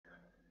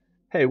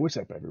Hey, what's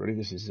up, everybody?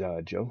 This is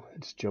Joe.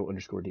 It's Joe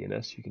underscore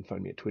DNS. You can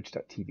find me at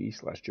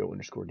twitch.tv/Joe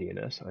underscore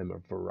DNS. I'm a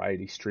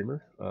variety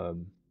streamer,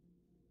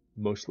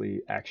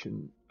 mostly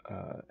action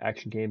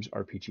games,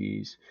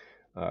 RPGs,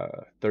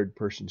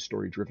 third-person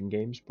story-driven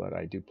games, but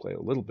I do play a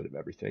little bit of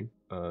everything.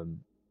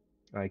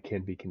 I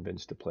can be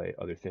convinced to play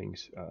other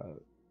things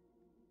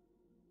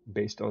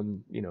based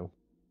on,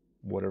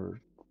 whatever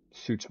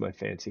suits my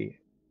fancy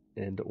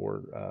and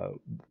or,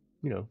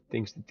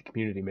 things that the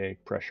community may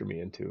pressure me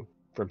into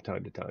from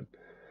time to time.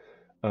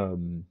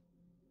 Um,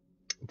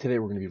 Today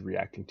we're going to be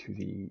reacting to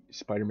the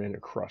Spider-Man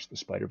Across the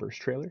Spider-Verse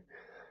trailer.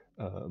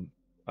 Um,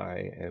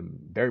 I am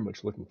very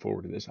much looking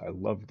forward to this. I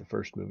loved the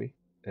first movie,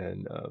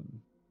 and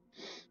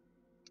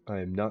I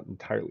am not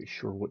entirely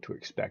sure what to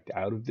expect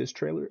out of this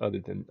trailer, other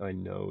than I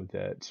know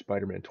that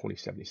Spider-Man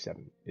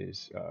 2077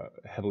 is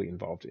heavily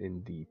involved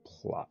in the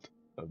plot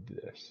of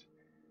this.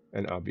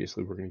 And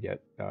obviously we're going to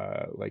get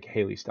like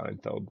Haley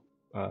Steinfeld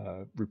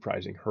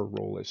reprising her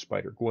role as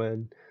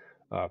Spider-Gwen,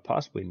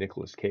 possibly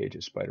Nicolas Cage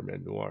as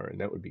Spider-Man Noir,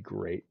 and that would be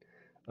great.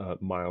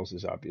 Miles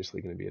is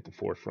obviously going to be at the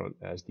forefront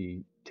as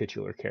the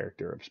titular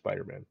character of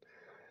Spider-Man.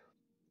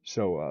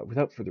 So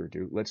without further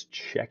ado, let's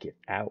check it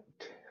out,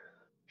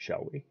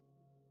 shall we?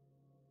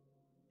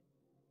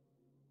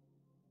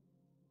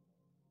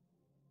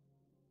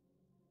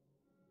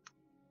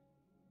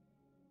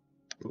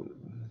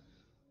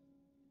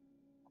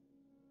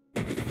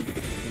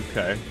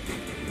 Okay.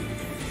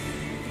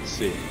 Let's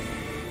see.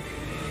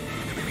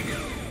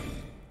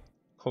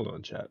 Hold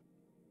on, chat.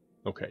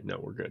 Okay, no,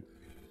 we're good.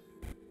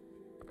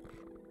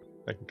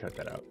 I can cut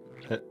that out.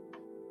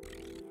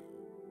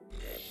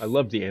 I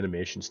love the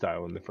animation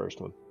style in the first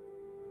one.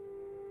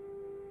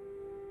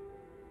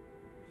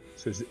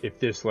 So if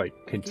this like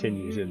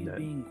continues in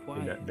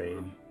that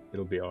vein,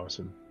 it'll be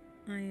awesome.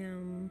 I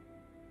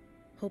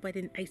hope I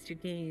didn't ice your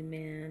game,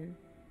 man.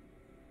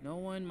 No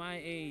one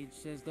my age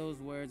says those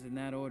words in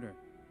that order.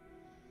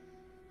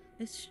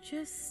 It's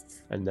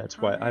just. And that's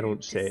why I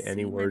don't say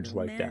any words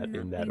like that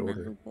in that order. That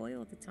little boy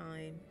all the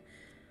time.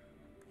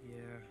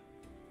 Yeah.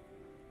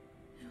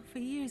 For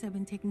years, I've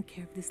been taking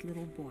care of this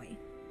little boy.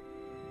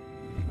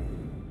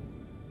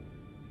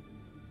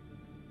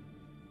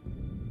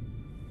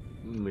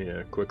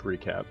 Yeah, quick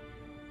recap.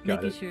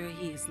 Making sure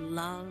he is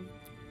loved,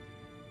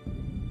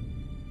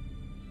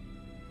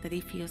 that he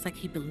feels like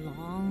he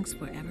belongs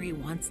wherever he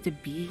wants to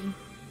be.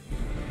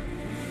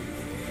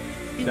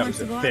 That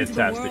was a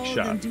fantastic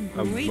shot.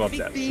 I love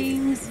that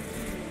scene.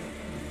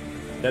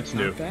 That's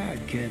new. Not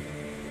bad, kid.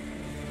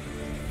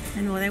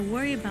 And what I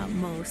worry about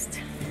most,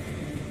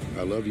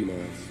 I love you,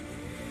 Miles,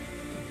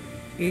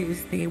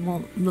 is they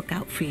won't look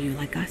out for you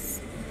like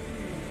us.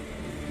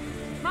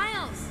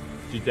 Miles!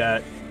 Do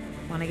that.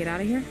 Want to get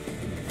out of here?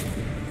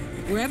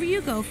 Wherever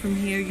you go from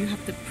here, you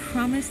have to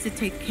promise to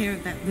take care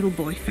of that little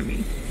boy for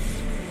me.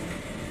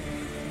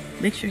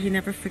 Make sure he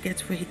never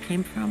forgets where he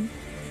came from.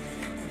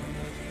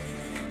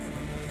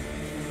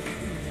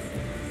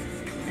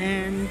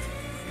 And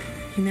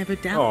he never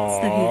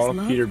doubts that he's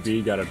loved. Peter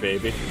B got a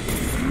baby.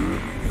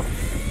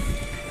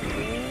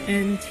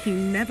 And he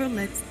never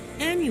lets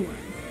anyone,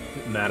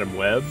 Madam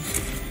Web,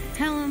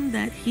 tell him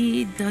that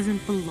he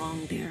doesn't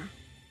belong there.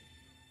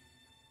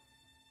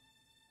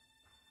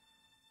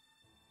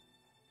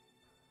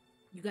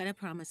 You gotta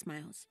promise,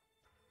 Miles.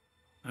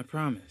 I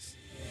promise.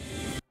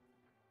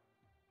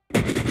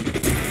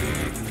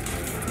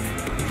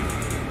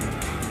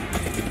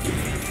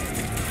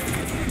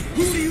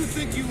 Who do you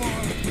think you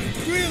are?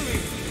 Really?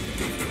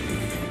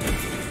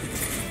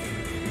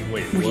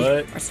 Wait, We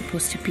what? are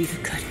supposed to be the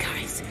good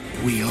guys.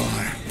 We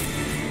are.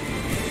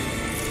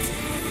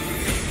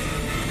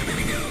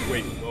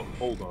 Wait, well,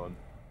 hold on.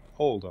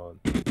 Hold on.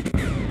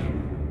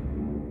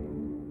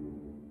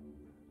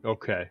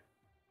 Okay.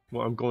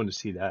 Well, I'm going to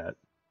see that.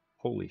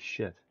 Holy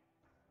shit.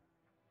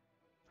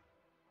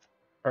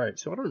 Alright,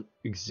 so I don't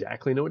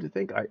exactly know what to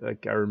think.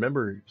 I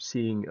remember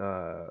seeing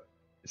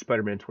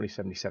Spider-Man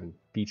 2077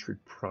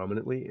 featured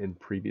prominently in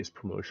previous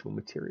promotional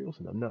materials,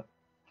 and I'm not...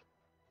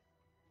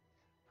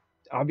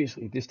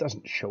 Obviously, this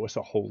doesn't show us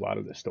a whole lot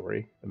of the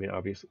story. I mean,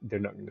 obviously, they're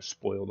not going to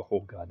spoil the whole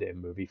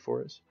goddamn movie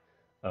for us.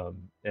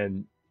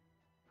 And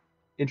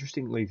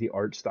interestingly, the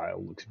art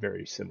style looks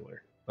very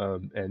similar.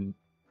 And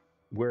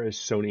whereas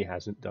Sony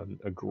hasn't done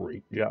a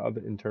great job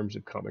in terms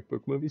of comic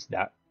book movies,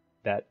 that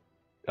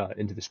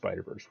Into the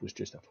Spider-Verse was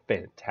just a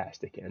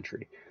fantastic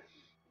entry,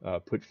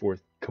 put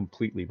forth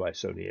completely by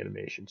Sony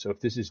Animation. So if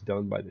this is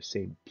done by the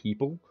same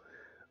people,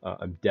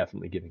 I'm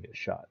definitely giving it a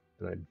shot,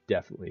 and I'm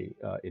definitely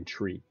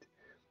intrigued.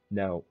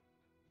 Now,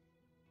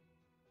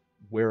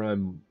 where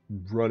I'm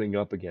running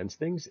up against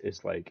things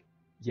is like,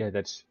 yeah,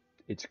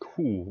 it's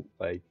cool,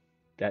 like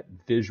that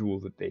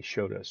visual that they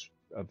showed us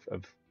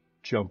of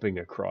jumping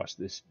across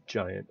this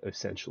giant,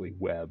 essentially,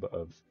 web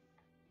of,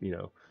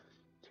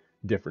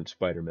 different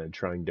Spider-Men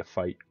trying to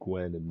fight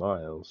Gwen and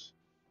Miles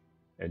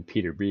and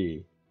Peter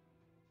B.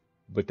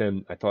 But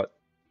then I thought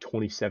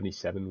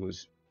 2077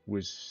 was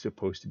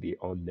supposed to be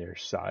on their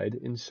side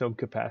in some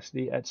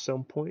capacity at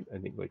some point. I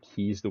think like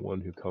he's the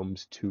one who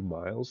comes to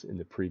Miles in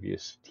the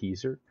previous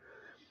teaser.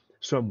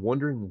 So I'm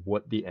wondering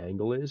what the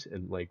angle is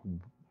and like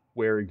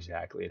where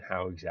exactly and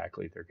how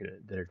exactly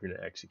they're gonna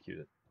execute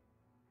it.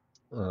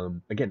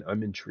 Again,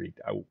 I'm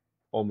intrigued. I will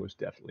almost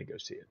definitely go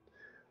see it.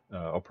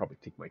 I'll probably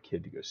take my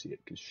kid to go see it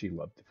because she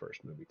loved the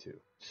first movie too.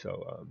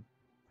 So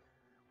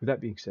with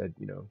that being said,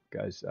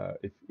 guys,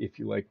 if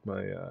you like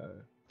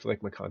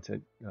my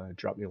content,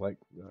 drop me a like,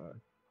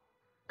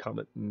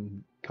 comment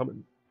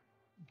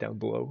down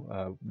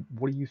below.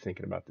 What are you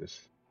thinking about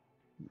this?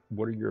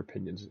 What are your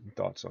opinions and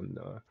thoughts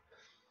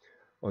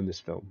on this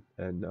film?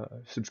 And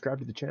subscribe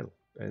to the channel.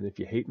 And if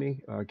you hate me,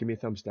 give me a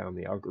thumbs down.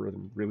 The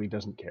algorithm really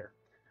doesn't care.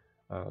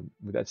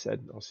 With that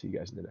said, I'll see you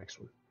guys in the next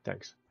one.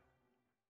 Thanks.